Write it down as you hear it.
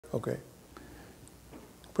Okay.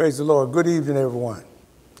 Praise the Lord. Good evening, everyone.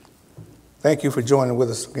 Thank you for joining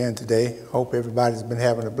with us again today. Hope everybody's been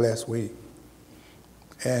having a blessed week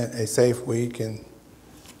and a safe week. And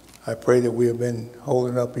I pray that we have been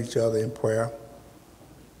holding up each other in prayer,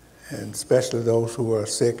 and especially those who are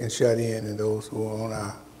sick and shut in and those who are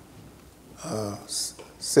on our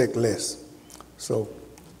sick list. So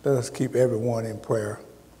let us keep everyone in prayer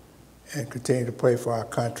and continue to pray for our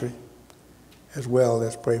country, as well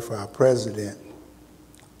as pray for our president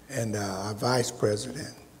and our vice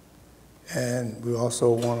president. And we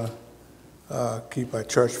also want to keep our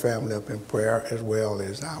church family up in prayer, as well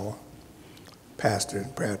as our pastor in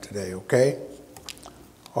prayer today, okay?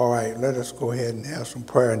 All right, let us go ahead and have some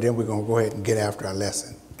prayer, and then we're going to go ahead and get after our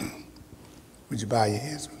lesson. Would you bow your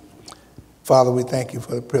heads? Father, we thank you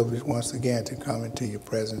for the privilege once again to come into your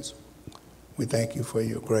presence. We thank you for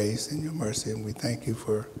your grace and your mercy, and we thank you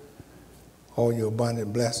for all your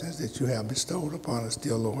abundant blessings that you have bestowed upon us,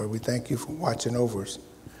 dear Lord. We thank you for watching over us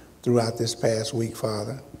throughout this past week,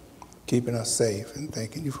 Father, keeping us safe, and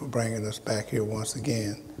thanking you for bringing us back here once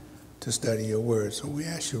again to study your word. So we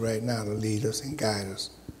ask you right now to lead us and guide us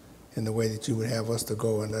in the way that you would have us to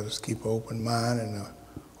go, and let us keep an open mind and an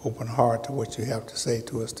open heart to what you have to say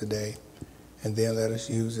to us today, and then let us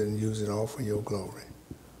use it and use it all for your glory.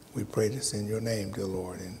 We pray this in your name, dear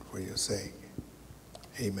Lord, and for your sake.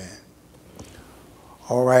 Amen.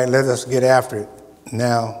 All right, let us get after it.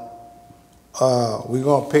 Now, we're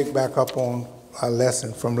going to pick back up on our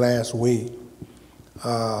lesson from last week,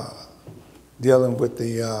 dealing with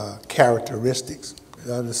the characteristics.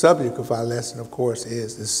 The subject of our lesson, of course,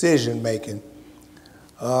 is decision-making,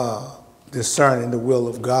 discerning the will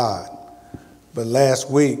of God. But last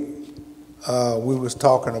week, we was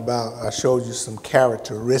talking about, I showed you some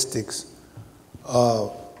characteristics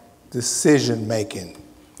of decision-making.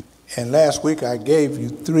 And last week I gave you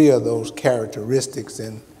 3 of those characteristics,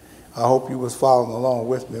 and I hope you was following along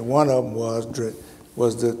with me. One of them was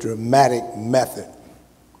the dramatic method.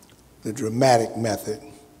 The dramatic method.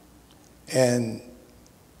 And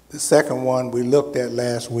the second one we looked at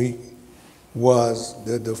last week was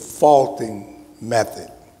the defaulting method.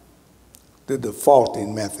 The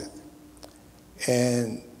defaulting method.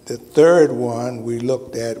 And the third one we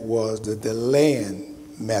looked at was the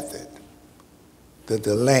delaying method. The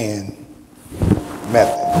delaying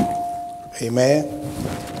method. Amen?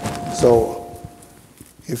 So,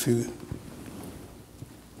 if you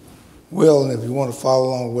will, and if you want to follow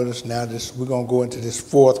along with us now, we're going to go into this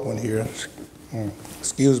fourth one here.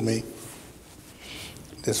 Excuse me.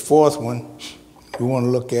 This fourth one we want to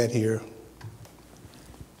look at here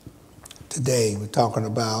today. We're talking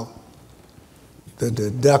about the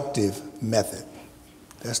deductive method.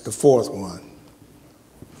 That's the fourth one.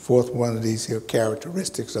 Fourth one of these here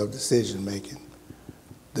characteristics of decision making,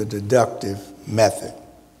 the deductive method.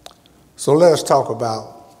 So let us talk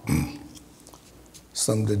about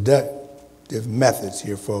some deductive methods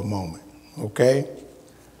here for a moment, okay?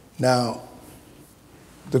 Now,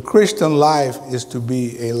 the Christian life is to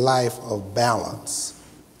be a life of balance.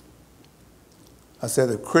 I said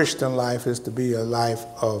the Christian life is to be a life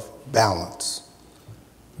of balance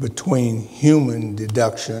between human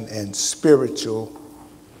deduction and spiritual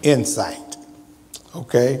insight,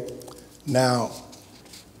 okay? Now,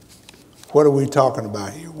 what are we talking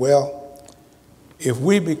about here? Well, if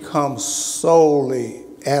we become solely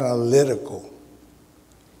analytical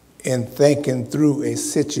in thinking through a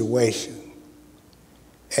situation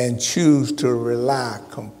and choose to rely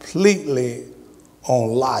completely on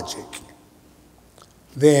logic,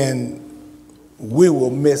 then we will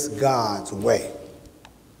miss God's way,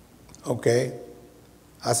 okay?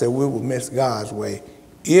 I said we will miss God's way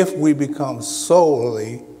if we become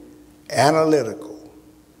solely analytical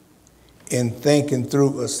in thinking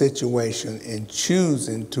through a situation and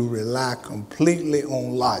choosing to rely completely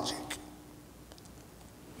on logic.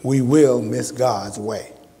 We will miss God's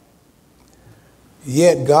way.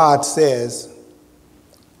 Yet God says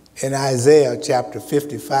in Isaiah chapter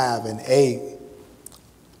 55 and 8,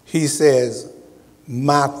 he says,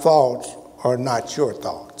 my thoughts are not your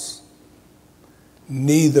thoughts,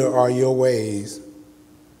 neither are your ways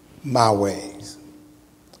my ways.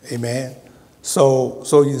 Amen. So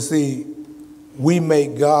you see, we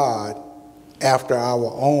make God after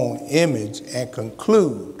our own image and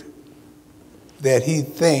conclude that he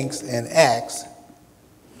thinks and acts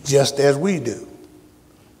just as we do.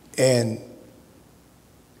 And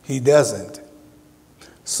he doesn't.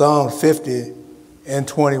 Psalm 50 and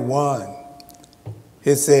 21,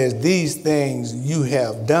 it says, these things you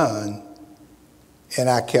have done, and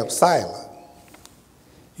I kept silent.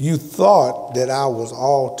 You thought that I was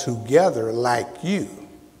altogether like you,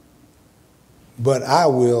 but I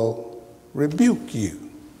will rebuke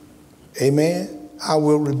you. Amen? I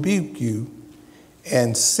will rebuke you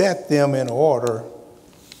and set them in order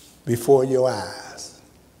before your eyes.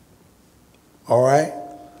 All right?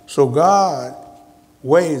 So God's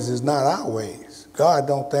ways is not our ways. God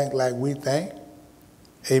don't think like we think.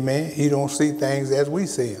 Amen? He don't see things as we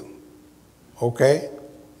see them. Okay?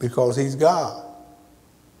 Because he's God.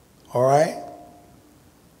 All right?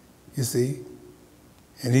 You see?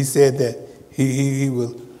 And he said that he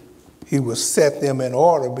will set them in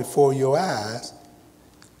order before your eyes.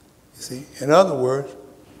 You see? In other words,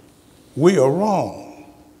 we are wrong.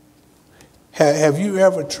 Have you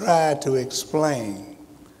ever tried to explain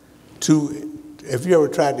the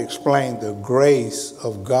grace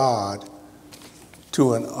of God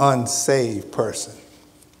to an unsaved person?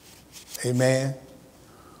 Amen?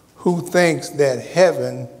 Who thinks that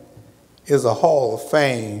heaven is a hall of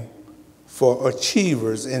fame for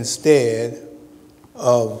achievers instead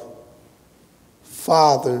of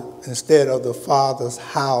the Father's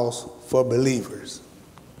house for believers.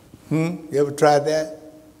 You ever tried that?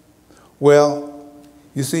 Well,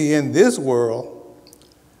 you see, in this world,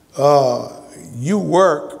 you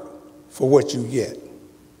work for what you get.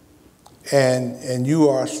 And you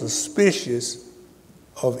are suspicious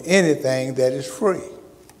of anything that is free.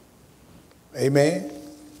 Amen?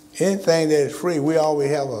 Anything that is free, we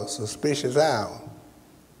always have a suspicious eye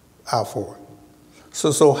out for it.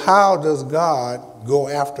 So how does God go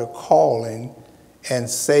after calling and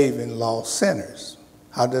saving lost sinners?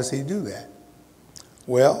 How does he do that?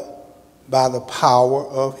 Well, by the power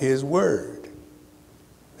of his word.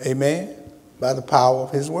 Amen? By the power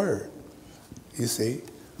of his word. You see,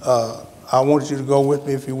 I want you to go with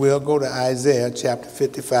me, if you will. Go to Isaiah chapter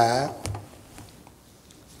 55.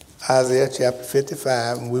 Isaiah chapter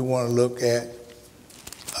 55, and we want to look at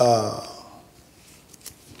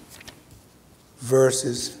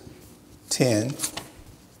verses 10.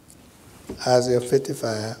 Isaiah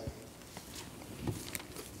 55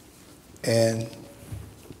 and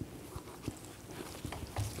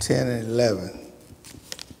 10 and 11.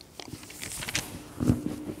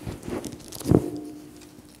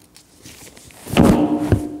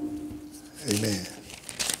 Amen.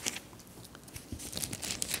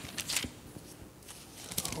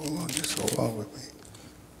 Hold on with me.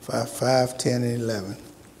 5, 10, and 11.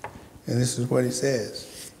 And this is what he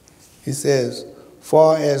says. He says,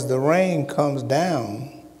 "For as the rain comes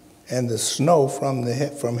down and the snow from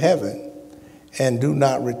heaven, and do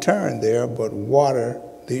not return there, but water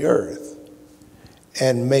the earth,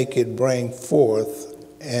 and make it bring forth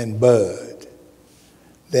and bud,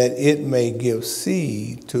 that it may give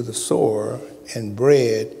seed to the sower and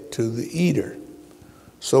bread to the eater,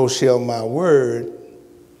 so shall my word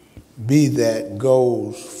be that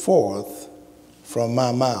goes forth from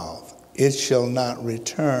my mouth. It shall not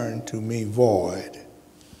return to me void,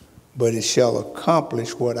 but it shall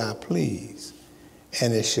accomplish what I please,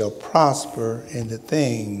 and it shall prosper in the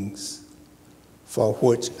things for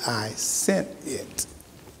which I sent it."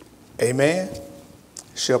 Amen?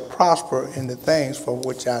 Shall prosper in the things for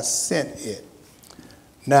which I sent it.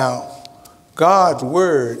 Now, God's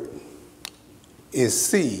word is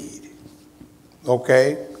seed,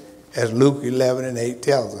 okay? As Luke 11 and 8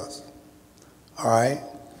 tells us. All right?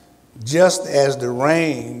 Just as the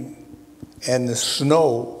rain and the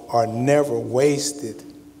snow are never wasted,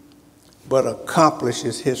 but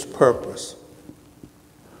accomplishes his purpose,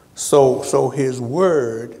 so his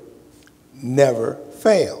word never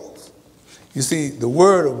fails. You see, the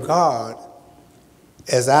word of God,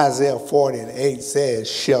 as Isaiah 40 and 8 says,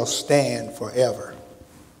 shall stand forever.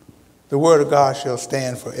 The word of God shall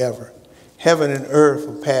stand forever. Heaven and earth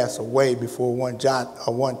will pass away before one jot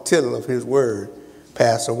or one tittle of his word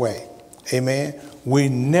pass away. Amen? We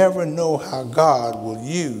never know how God will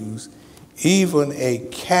use even a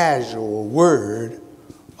casual word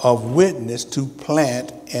of witness to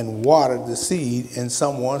plant and water the seed in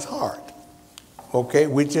someone's heart. Okay?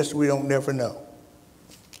 We don't never know.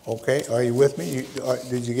 Okay? Are you with me?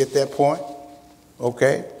 Did you get that point?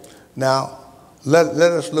 Okay? Now, let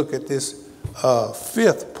us look at this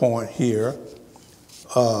fifth point here.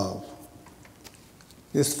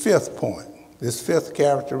 This fifth point, this fifth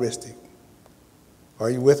characteristic. Are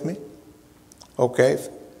you with me? Okay.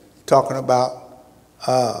 Talking about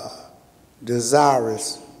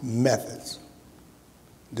desirous methods.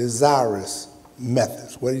 Desirous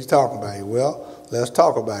methods. What are you talking about here? Well, let's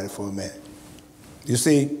talk about it for a minute. You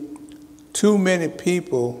see, too many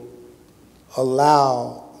people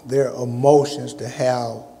allow their emotions to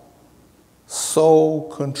have sole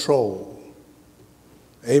control.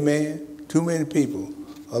 Amen? Too many people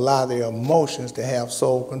allow their emotions to have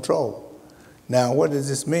sole control. Now, what does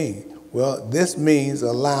this mean? Well, this means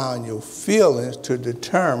allowing your feelings to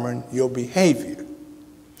determine your behavior.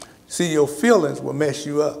 See, your feelings will mess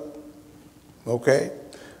you up, okay?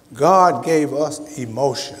 God gave us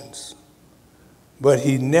emotions, but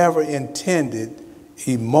he never intended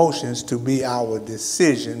emotions to be our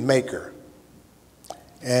decision maker.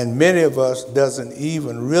 And many of us doesn't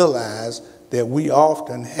even realize that we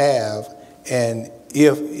often have an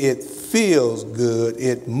if it feels good,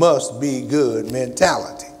 it must be good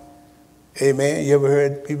mentality. Amen. You ever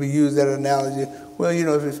heard people use that analogy? Well, you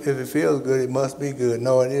know, if it feels good, it must be good.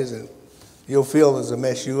 No, it isn't. Your feelings will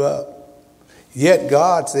mess you up. Yet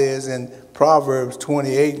God says in Proverbs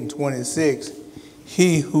 28 and 26,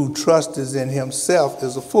 he who trusts in himself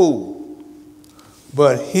is a fool,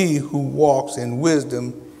 but he who walks in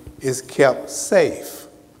wisdom is kept safe.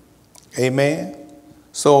 Amen.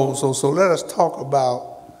 So let us talk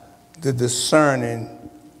about the discerning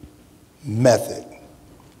method.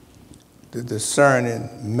 The discerning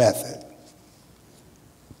method.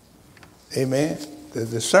 Amen. The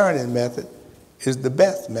discerning method is the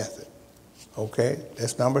best method. Okay,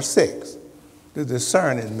 that's number 6. The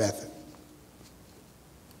discerning method.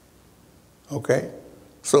 Okay,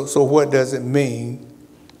 so what does it mean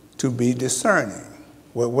to be discerning?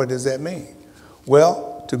 What does that mean?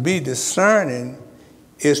 Well, to be discerning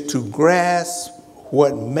is to grasp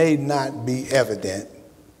what may not be evident.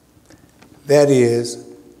 That is,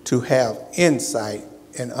 to have insight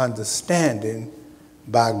and understanding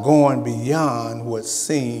by going beyond what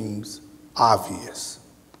seems obvious.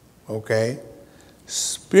 Okay?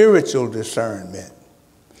 Spiritual discernment,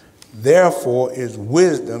 therefore, is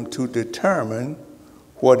wisdom to determine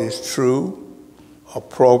what is true,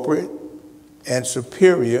 appropriate, and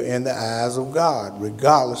superior in the eyes of God,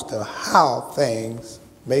 regardless of how things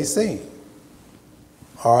may seem.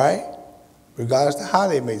 All right? Regardless of how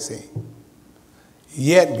they may seem.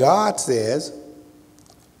 Yet God says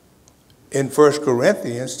in 1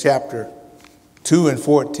 Corinthians chapter 2 and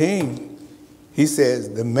 14, he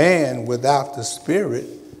says, the man without the Spirit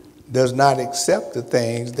does not accept the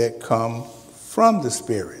things that come from the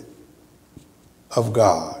Spirit of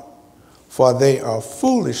God, for they are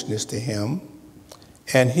foolishness to him,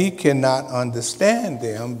 and he cannot understand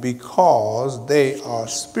them because they are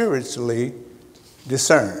spiritually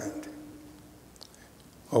discerned.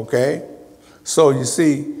 Okay? So you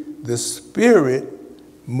see, the Spirit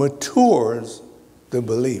matures the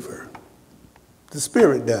believer. The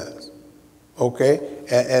Spirit does. Okay?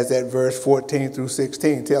 As that verse 14 through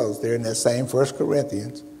 16 tells us there in that same 1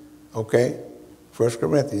 Corinthians. Okay? 1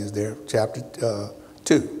 Corinthians there, chapter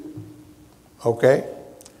 2. Okay?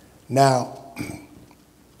 Now,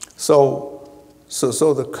 so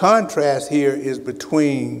the contrast here is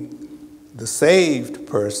between the saved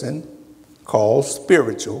person, called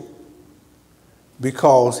spiritual,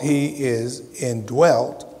 because he is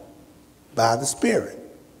indwelt by the Spirit,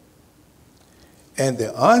 and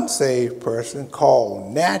the unsaved person,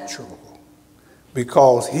 called natural,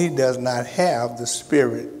 because he does not have the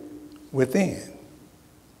Spirit within.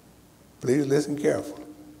 Please listen carefully.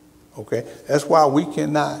 Okay? That's why we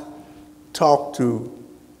cannot talk to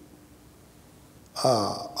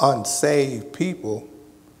unsaved people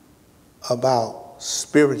about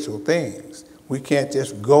spiritual things. We can't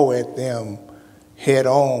just go at them head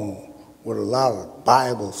on with a lot of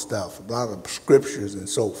Bible stuff, a lot of scriptures and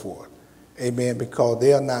so forth. Amen, because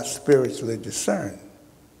they are not spiritually discerning.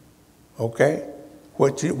 Okay?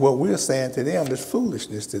 What we're saying to them is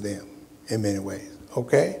foolishness to them in many ways.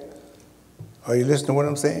 Okay? Are you listening to what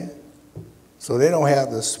I'm saying? So they don't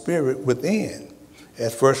have the Spirit within,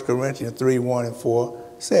 as 1 Corinthians 3, 1 and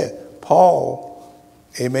 4 said. Paul,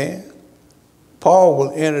 amen, Paul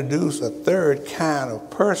will introduce a third kind of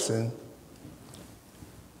person,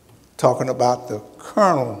 talking about the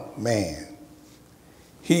carnal man.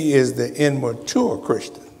 He is the immature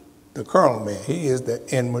Christian. The carnal man, he is the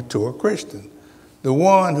immature Christian. The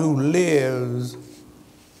one who lives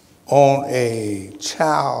on a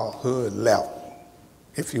childhood level,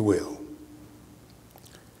 if you will.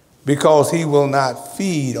 Because he will not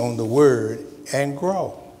feed on the word and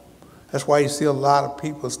grow. That's why you see a lot of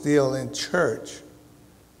people still in church,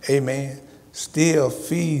 amen, still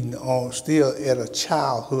feeding on, still at a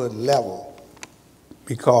childhood level,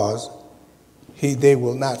 because they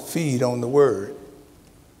will not feed on the word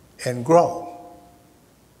and grow.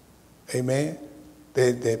 Amen.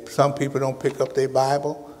 Some people don't pick up their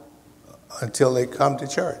Bible until they come to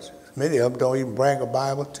church. Many of them don't even bring a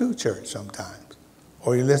Bible to church sometimes.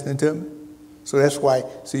 Are you listening to me? So that's why,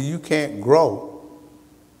 see, you can't grow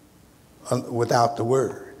without the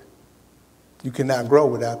word. You cannot grow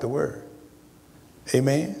without the word.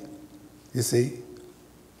 Amen? You see?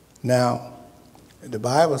 Now, the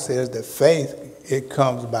Bible says that faith, it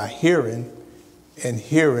comes by hearing, and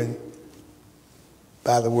hearing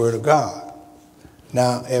by the word of God.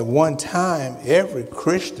 Now, at one time, every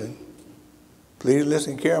Christian, please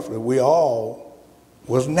listen carefully, we all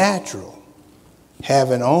was natural,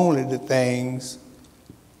 having only the things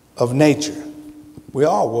of nature. We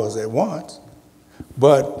all was at once.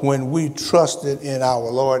 But when we trusted in our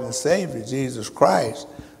Lord and Savior, Jesus Christ,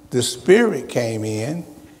 the Spirit came in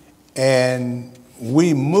and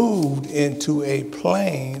we moved into a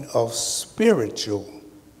plane of spiritual,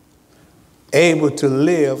 able to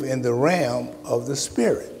live in the realm of the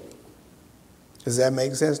Spirit. Does that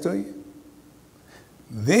make sense to you?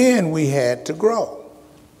 Then we had to grow.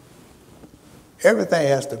 Everything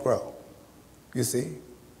has to grow, you see.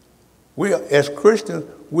 We, as Christians,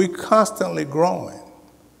 we constantly growing.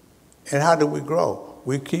 And how do we grow?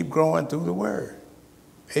 We keep growing through the Word.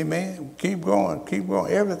 Amen. Keep growing, keep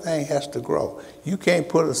growing. Everything has to grow. You can't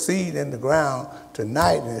put a seed in the ground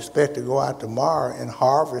tonight and expect to go out tomorrow and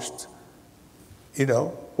harvest,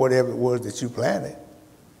 whatever it was that you planted.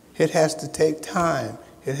 It has to take time.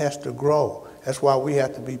 It has to grow. That's why we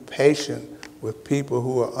have to be patient with people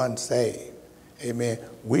who are unsaved. Amen.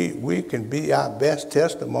 We can be, our best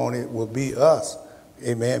testimony will be us.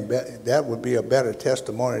 Amen. That would be a better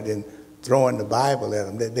testimony than throwing the Bible at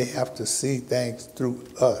them. They have to see things through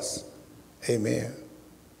us. Amen.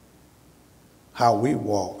 How we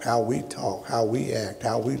walk, how we talk, how we act,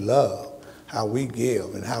 how we love, how we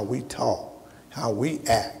give, and how we talk, how we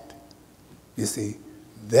act. You see,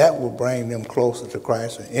 that will bring them closer to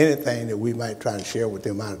Christ than anything that we might try to share with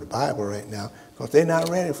them out of the Bible right now, because they're not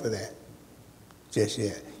ready for that just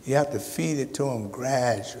yet. You have to feed it to them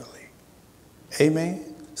gradually.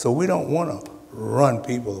 Amen? So we don't want to run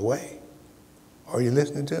people away. Are you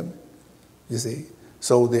listening to me? You see?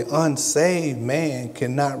 So the unsaved man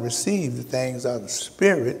cannot receive the things of the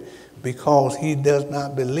Spirit because he does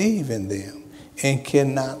not believe in them and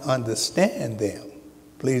cannot understand them.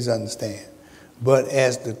 Please understand. But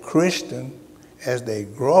as the Christian, as they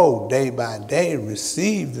grow day by day,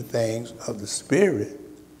 receive the things of the Spirit,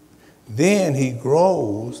 then he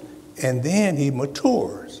grows and then he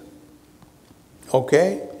matures.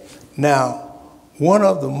 Okay? Now, one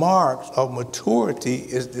of the marks of maturity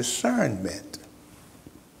is discernment.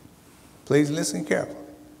 Please listen carefully.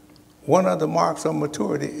 One of the marks of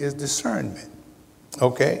maturity is discernment.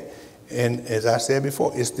 Okay? And as I said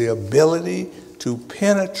before, it's the ability to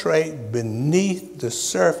penetrate beneath the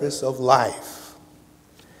surface of life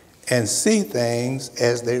and see things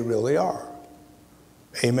as they really are.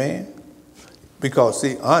 Amen? Because,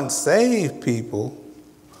 see, unsaved people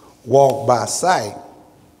walk by sight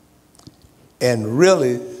and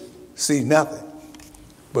really see nothing.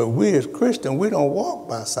 But we as Christians, we don't walk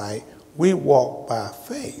by sight, we walk by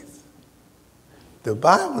faith. The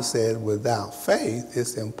Bible says without faith,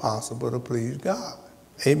 it's impossible to please God.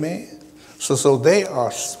 Amen? So they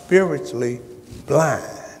are spiritually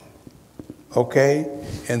blind. Okay?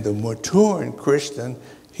 And the maturing Christian,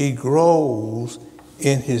 he grows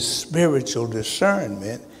in his spiritual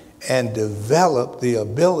discernment and develop the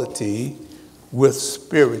ability with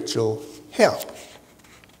spiritual help.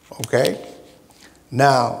 Okay?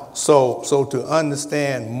 Now, so to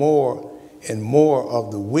understand more and more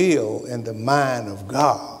of the will and the mind of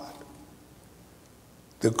God,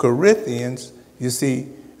 the Corinthians, you see,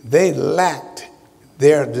 they lacked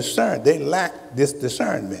their discernment. They lacked this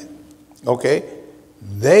discernment. Okay?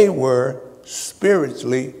 They were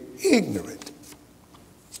spiritually ignorant.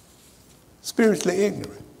 Spiritually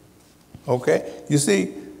ignorant. Okay? You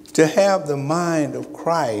see, to have the mind of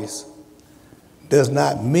Christ does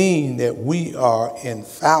not mean that we are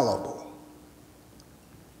infallible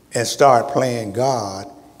and start playing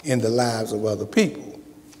God in the lives of other people.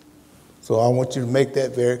 So I want you to make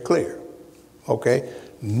that very clear. Okay?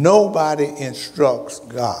 Nobody instructs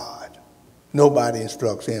God. Nobody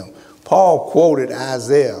instructs him. Paul quoted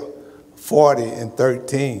Isaiah 40 and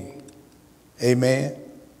 13. Amen?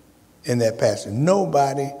 In that passage.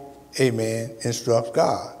 Nobody, amen, instructs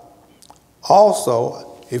God.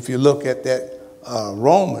 Also, if you look at that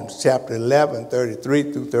Romans chapter 11,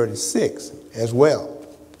 33 through 36 as well.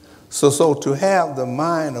 So to have the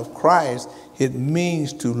mind of Christ, it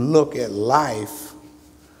means to look at life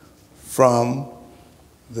from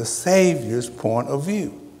the Savior's point of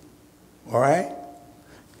view. All right?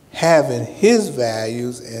 Having his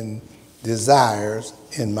values and desires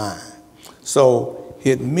in mind. So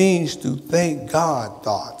it means to think God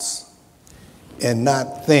thoughts and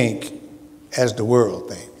not think as the world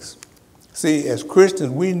thinks. See, as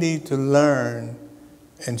Christians, we need to learn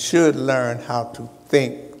and should learn how to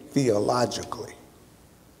think theologically,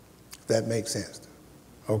 if that makes sense.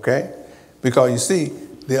 Okay? Because you see,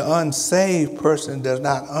 the unsaved person does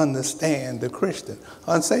not understand the Christian.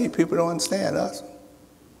 Unsaved people don't understand us.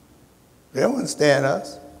 They don't understand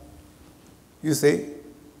us. You see?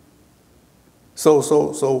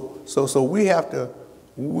 So we have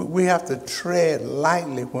to tread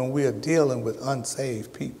lightly when we are dealing with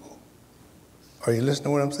unsaved people. Are you listening to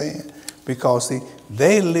what I'm saying? Because see,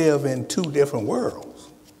 they live in two different worlds.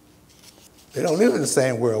 They don't live in the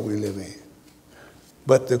same world we live in.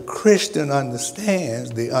 But the Christian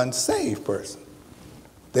understands the unsaved person.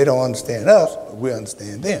 They don't understand us, but we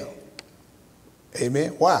understand them.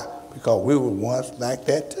 Amen? Why? Because we were once like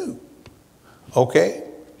that too. Okay?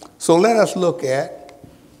 So let us look at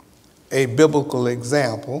a biblical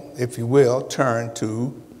example, if you will. Turn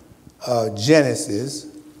to Genesis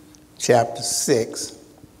chapter 6,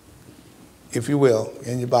 if you will,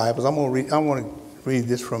 in your Bibles. I want to read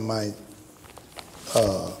this from my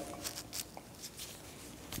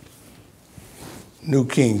New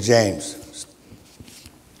King James.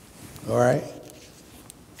 All right?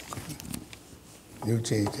 New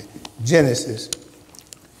King James. Genesis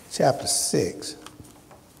chapter 6.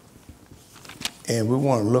 And we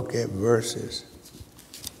want to look at verses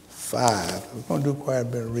 5. We're going to do quite a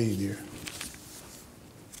bit of reading here.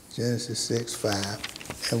 Genesis 6,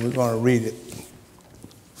 5. And we're going to read it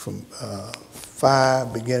from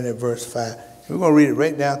 5, beginning at verse 5. We're going to read it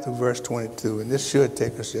right down through verse 22. And this should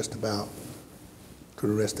take us just about to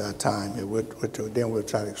the rest of our time. Then we'll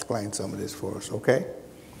try to explain some of this for us, okay?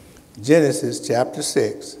 Genesis chapter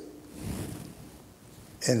 6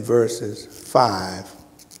 and verses 5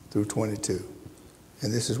 through 22.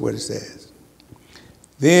 And this is what it says.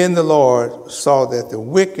 Then the Lord saw that the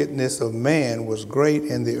wickedness of man was great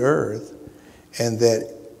in the earth, and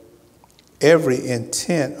that every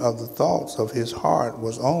intent of the thoughts of his heart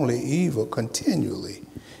was only evil continually.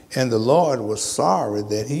 And the Lord was sorry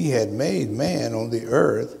that he had made man on the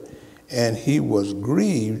earth, and he was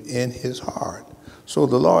grieved in his heart. So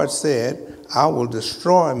the Lord said, I will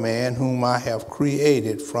destroy man whom I have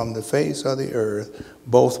created from the face of the earth,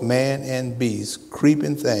 both man and beast,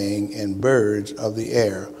 creeping thing, and birds of the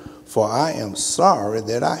air, for I am sorry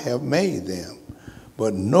that I have made them.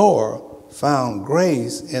 But Noah found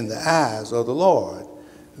grace in the eyes of the Lord.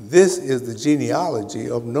 This is the genealogy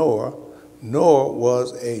of Noah. Noah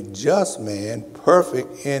was a just man,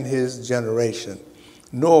 perfect in his generation.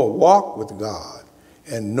 Noah walked with God,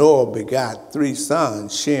 and Noah begot 3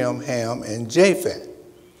 sons, Shem, Ham, and Japheth.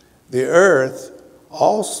 The earth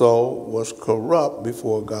also was corrupt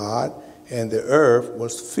before God, and the earth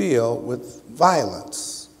was filled with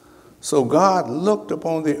violence. So God looked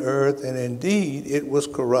upon the earth, and indeed it was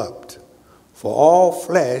corrupt, for all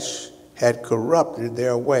flesh had corrupted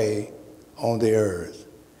their way on the earth.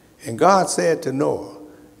 And God said to Noah,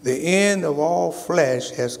 the end of all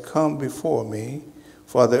flesh has come before me,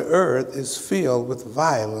 for the earth is filled with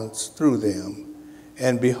violence through them.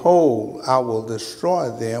 And behold, I will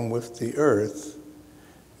destroy them with the earth.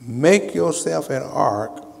 Make yourself an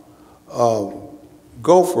ark of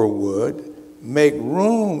gopher wood, make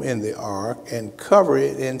room in the ark, and cover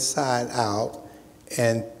it inside out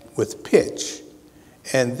and with pitch.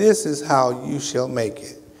 And this is how you shall make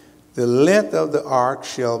it. The length of the ark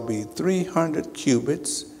shall be 300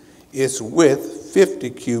 cubits, its width 50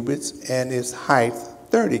 cubits, and its height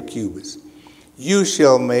 30 cubits. You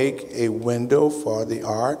shall make a window for the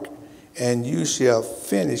ark, and you shall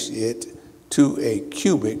finish it to a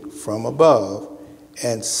cubit from above,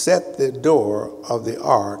 and set the door of the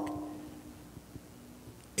ark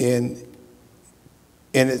in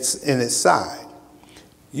its side.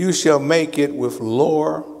 You shall make it with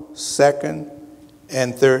lower, second,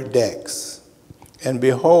 and third decks. And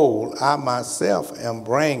behold, I myself am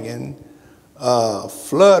bringing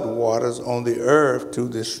flood waters on the earth to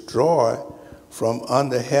destroy from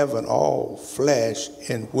under heaven all flesh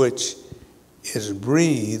in which is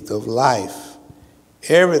breathed of life.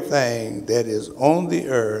 Everything that is on the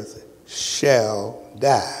earth shall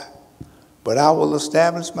die. But I will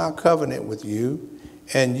establish my covenant with you,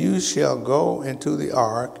 and you shall go into the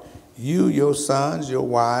ark, you, your sons, your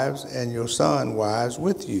wives, and your sons' wives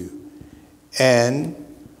with you. And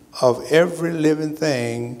of every living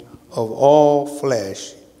thing of all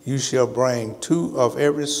flesh, you shall bring 2 of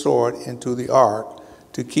every sort into the ark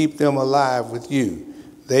to keep them alive with you.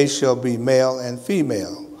 They shall be male and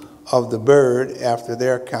female, of the bird after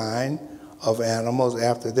their kind, of animals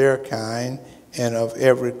after their kind, and of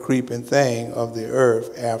every creeping thing of the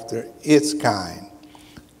earth after its kind.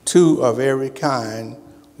 2 of every kind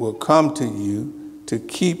will come to you to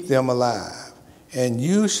keep them alive. And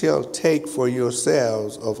you shall take for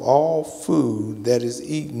yourselves of all food that is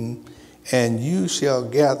eaten, and you shall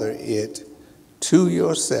gather it to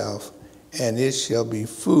yourself, and it shall be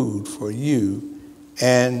food for you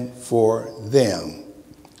and for them.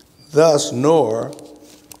 Thus Noah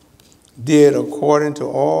did according to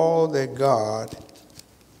all that God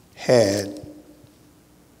had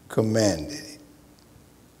commanded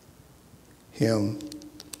him,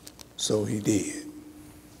 so he did.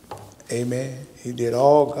 Amen. He did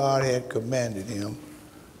all God had commanded him,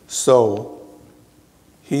 so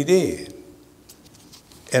he did.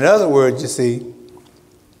 In other words, you see,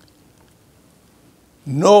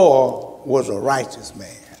 Noah was a righteous man.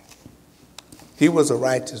 He was a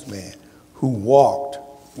righteous man who walked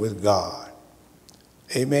with God.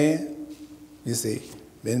 Amen. You see,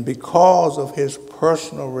 and because of his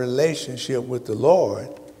personal relationship with the Lord,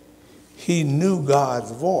 he knew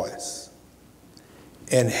God's voice.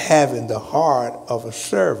 And having the heart of a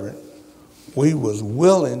servant, he was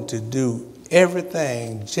willing to do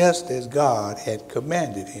everything just as God had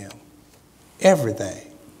commanded him.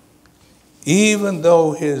 Everything. Even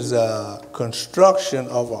though his construction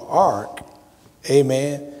of an ark,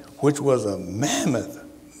 amen, which was a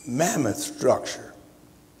mammoth structure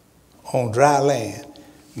on dry land,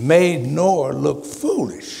 made Noah look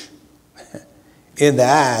foolish in the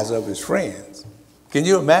eyes of his friends. Can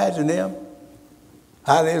you imagine them?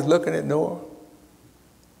 How they was looking at Noah?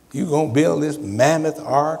 You gonna build this mammoth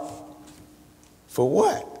ark for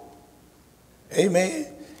what? Amen.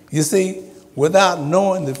 You see, without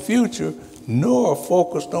knowing the future, Noah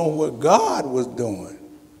focused on what God was doing.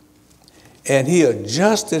 And he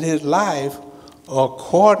adjusted his life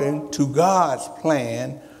according to God's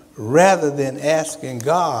plan rather than asking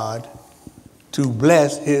God to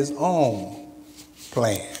bless his own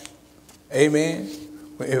plan. Amen.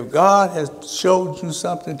 If God has showed you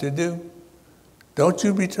something to do, don't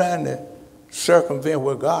you be trying to circumvent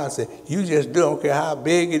what God said. You just do. I don't care how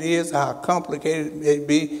big it is, how complicated it may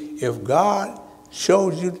be. If God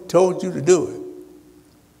told you to do it,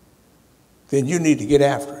 then you need to get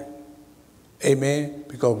after it. Amen?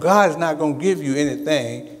 Because God is not going to give you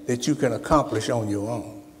anything that you can accomplish on your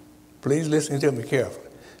own. Please listen to me carefully.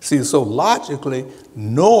 See, so logically,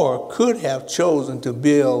 Noah could have chosen to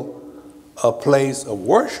build a place of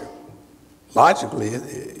worship. Logically,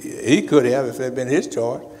 he could have if it had been his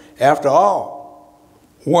choice. After all,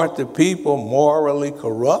 weren't the people morally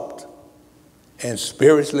corrupt and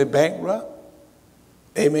spiritually bankrupt?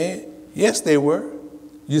 Amen? Yes, they were,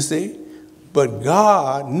 you see. But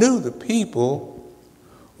God knew the people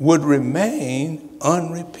would remain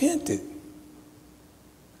unrepentant.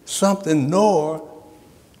 Something Noah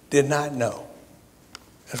did not know.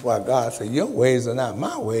 That's why God said, your ways are not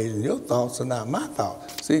my ways, and your thoughts are not my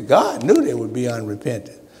thoughts. See, God knew they would be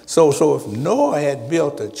unrepentant. So if Noah had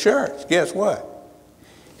built a church, guess what?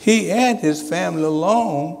 He and his family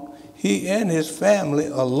alone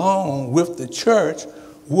with the church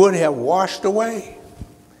would have washed away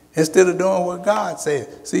instead of doing what God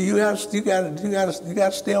said. See, you got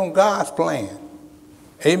to stay on God's plan.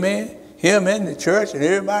 Amen. Him and the church and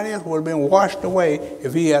everybody else would have been washed away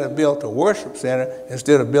if he had built a worship center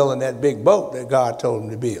instead of building that big boat that God told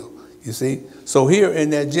him to build. You see? So here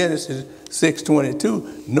in that Genesis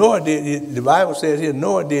 6:22, Noah did, the Bible says here,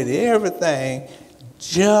 Noah did everything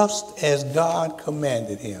just as God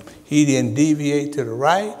commanded him. He didn't deviate to the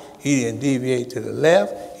right. He didn't deviate to the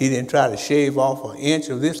left. He didn't try to shave off an inch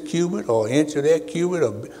of this cubit or an inch of that cubit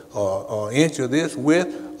or an inch of this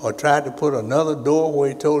width or tried to put another door where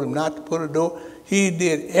he told him not to put a door. He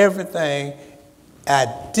did everything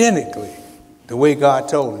identically the way God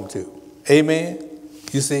told him to. Amen?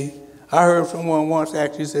 You see, I heard someone once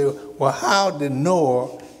actually say, well, how did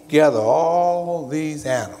Noah gather all these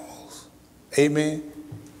animals? Amen?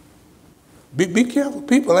 Be careful.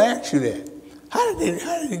 People ask you that. How did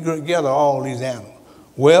he gather all these animals?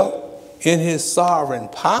 Well, in his sovereign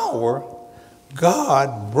power,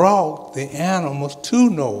 God brought the animals to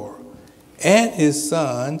Noah and his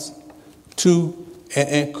sons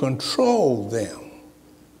and controlled them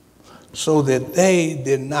so that they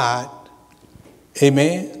did not,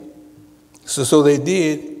 amen? So they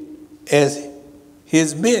did as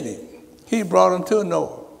his bidding. He brought them to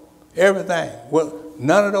Noah. Everything. Well,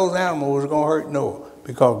 none of those animals was going to hurt Noah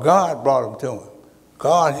because God brought them to him.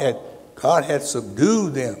 God had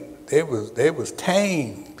subdued them. They was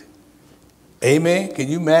tamed. Amen. Can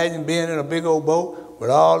you imagine being in a big old boat with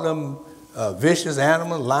all them vicious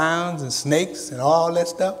animals, lions and snakes and all that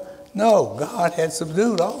stuff? No, God had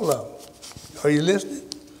subdued all of them. Are you listening?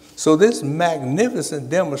 So this magnificent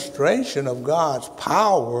demonstration of God's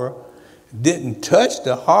power didn't touch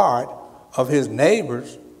the heart of his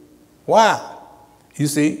neighbors. Why? You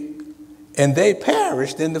see, and they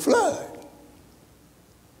perished in the flood.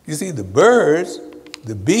 You see, the birds,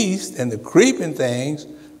 the beasts, and the creeping things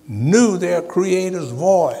knew their Creator's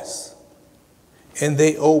voice, and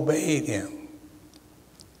they obeyed him.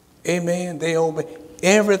 Amen. They obey.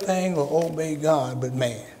 Everything will obey God but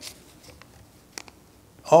man.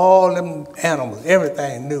 All them animals,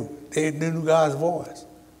 everything knew. They knew God's voice.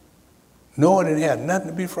 Noah didn't have nothing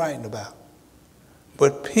to be frightened about.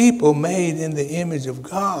 But people made in the image of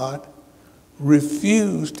God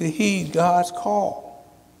refused to heed God's call.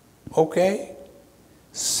 Okay?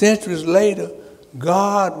 Centuries later,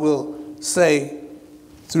 God will say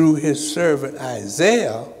through his servant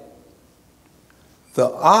Isaiah, the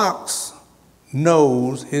ox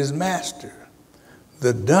knows his master,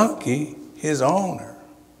 the donkey his owner.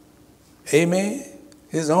 Amen?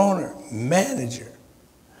 His owner, manager.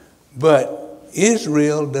 But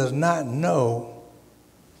Israel does not know.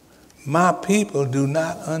 My people do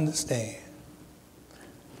not understand.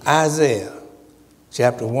 Isaiah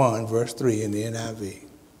chapter 1, verse 3 in the NIV.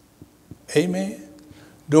 Amen?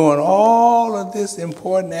 Doing all of this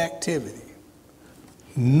important activity,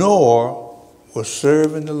 Noah was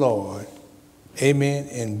serving the Lord, amen,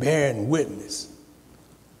 and bearing witness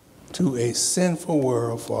to a sinful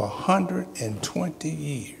world for 120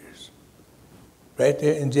 years. Right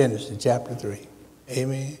there in Genesis chapter 3.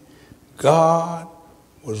 Amen. God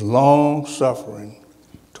was long-suffering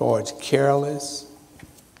towards careless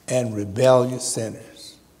and rebellious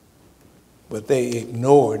sinners, but they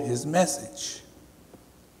ignored his message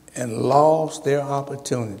and lost their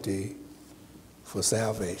opportunity for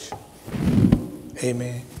salvation.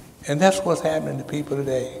 Amen. And that's what's happening to people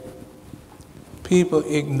today. People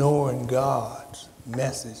ignoring God's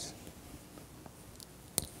message,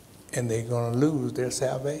 and they're going to lose their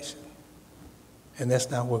salvation. And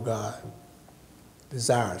that's not what God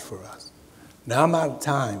desires for us. Now, I'm out of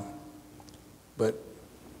time, but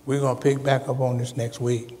we're going to pick back up on this next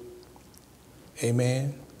week.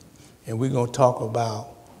 Amen. And we're going to talk about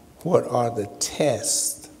what are the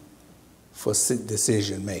tests for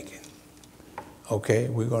decision making. Okay,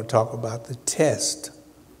 we're going to talk about the test,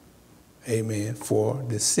 amen, for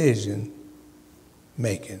decision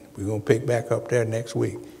making. We're going to pick back up there next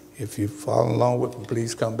week. If you follow along with me,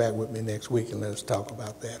 please come back with me next week and let us talk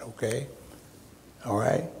about that, okay? All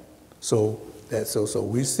right? So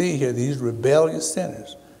we see here these rebellious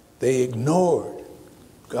sinners, they ignored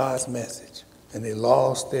God's message and they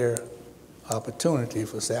lost their opportunity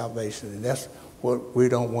for salvation. And that's what we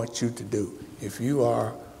don't want you to do. If you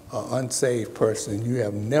are an unsaved person, you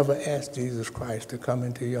have never asked Jesus Christ to come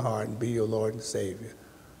into your heart and be your Lord and Savior,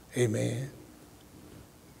 amen,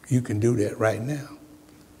 you can do that right now.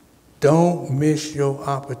 Don't miss your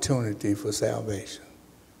opportunity for salvation,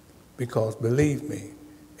 because believe me,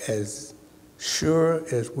 as sure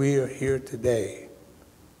as we are here today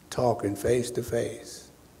talking face to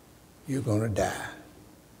face, you're going to die.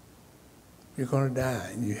 You're going to die,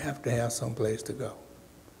 and you have to have some place to go.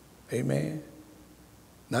 Amen?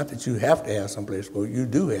 Not that you have to have some place to go. You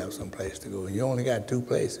do have some place to go, and you only got two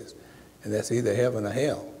places, and that's either heaven or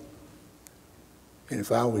hell. And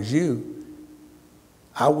if I was you,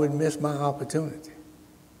 I wouldn't miss my opportunity.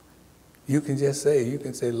 You can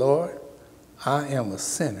say, Lord, I am a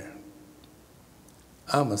sinner.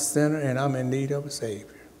 I'm a sinner, and I'm in need of a Savior.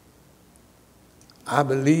 I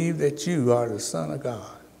believe that you are the Son of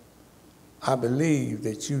God. I believe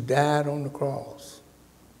that you died on the cross.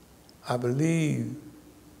 I believe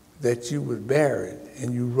that you were buried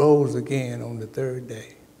and you rose again on the third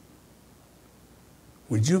day.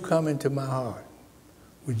 Would you come into my heart?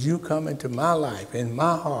 Would you come into my life, in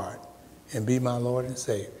my heart, and be my Lord and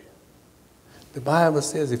Savior? The Bible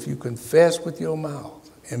says if you confess with your mouth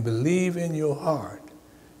and believe in your heart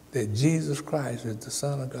that Jesus Christ is the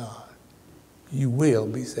Son of God, you will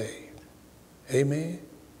be saved. Amen?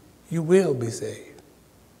 You will be saved.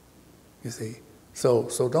 You see?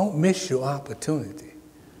 So don't miss your opportunity.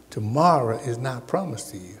 Tomorrow is not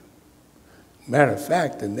promised to you. Matter of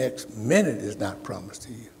fact, the next minute is not promised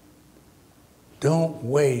to you. Don't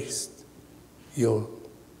waste your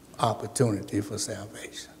opportunity for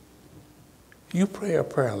salvation. You pray a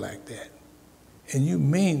prayer like that, and you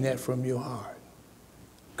mean that from your heart.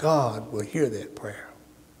 God will hear that prayer,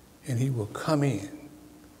 and he will come in,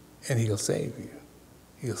 and he'll save you.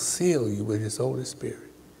 He'll seal you with his Holy Spirit.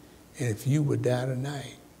 And if you would die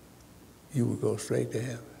tonight, you would go straight to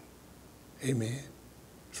heaven. Amen.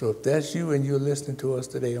 So if that's you and you're listening to us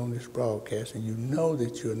today on this broadcast and you know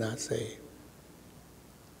that you're not saved,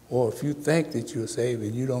 or if you think that you're saved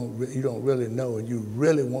and you don't really know and you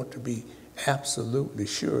really want to be absolutely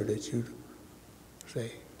sure that you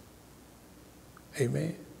saved.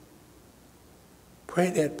 Amen. Pray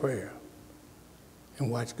that prayer and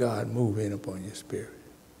watch God move in upon your spirit.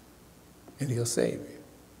 And he'll save you.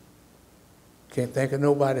 Can't think of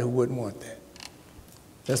nobody who wouldn't want that.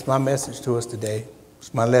 That's my message to us today.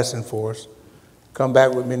 It's my lesson for us. Come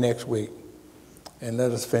back with me next week and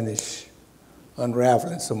let us finish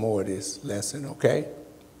unraveling some more of this lesson, okay?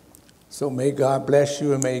 So may God bless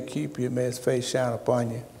you and may he keep you. May his face shine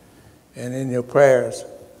upon you. And in your prayers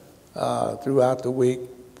throughout the week,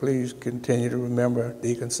 please continue to remember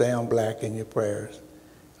Deacon Sam Black in your prayers,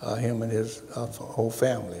 him and his whole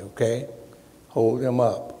family, okay? Hold them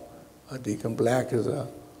up. Deacon Black is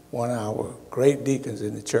one of our great deacons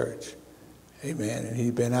in the church, amen, and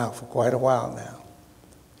he's been out for quite a while now.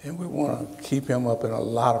 And we want to keep him up in a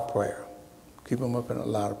lot of prayer. Keep him up in a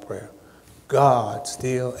lot of prayer. God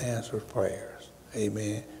still answers prayers,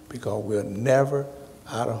 amen, because we're never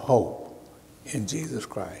out of hope in Jesus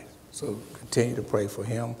Christ. So continue to pray for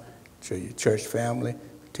him, for your church family,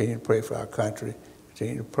 continue to pray for our country,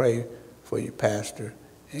 continue to pray for your pastor,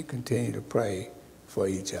 and continue to pray for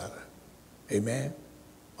each other. Amen?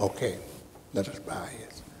 Okay, let us bow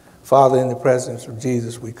heads. Father, in the presence of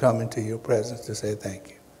Jesus, we come into your presence to say thank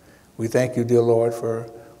you. We thank you, dear Lord, for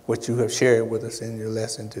what you have shared with us in your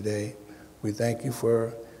lesson today. We thank you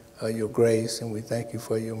for your grace, and we thank you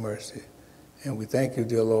for your mercy. And we thank you,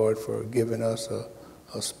 dear Lord, for giving us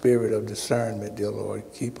a spirit of discernment, dear Lord.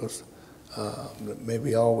 Keep us, may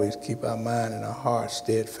we always keep our mind and our heart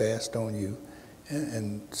steadfast on you.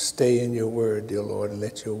 And stay in your word, dear Lord, and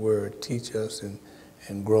let your word teach us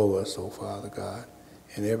and grow us, oh Father God,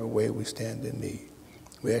 in every way we stand in need.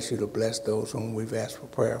 We ask you to bless those whom we've asked for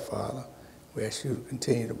prayer, Father. We ask you to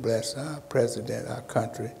continue to bless our president, our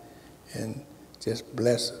country, and just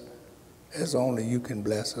bless as only you can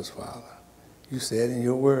bless us, Father. You said in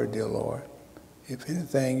your word, dear Lord, if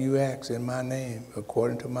anything you ask in my name,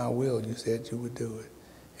 according to my will, you said you would do it.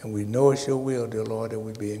 And we know it's your will, dear Lord, that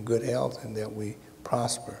we be in good health and that we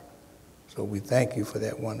prosper. So we thank you for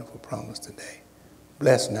that wonderful promise today.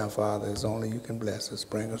 Bless now, Father, as only you can bless us.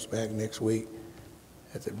 Bring us back next week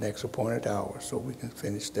at the next appointed hour so we can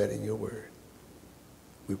finish studying your word.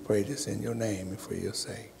 We pray this in your name and for your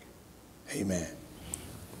sake. Amen.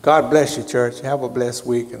 God bless you, church. Have a blessed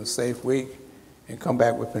week and a safe week. And come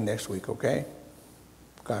back with me next week, okay?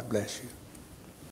 God bless you.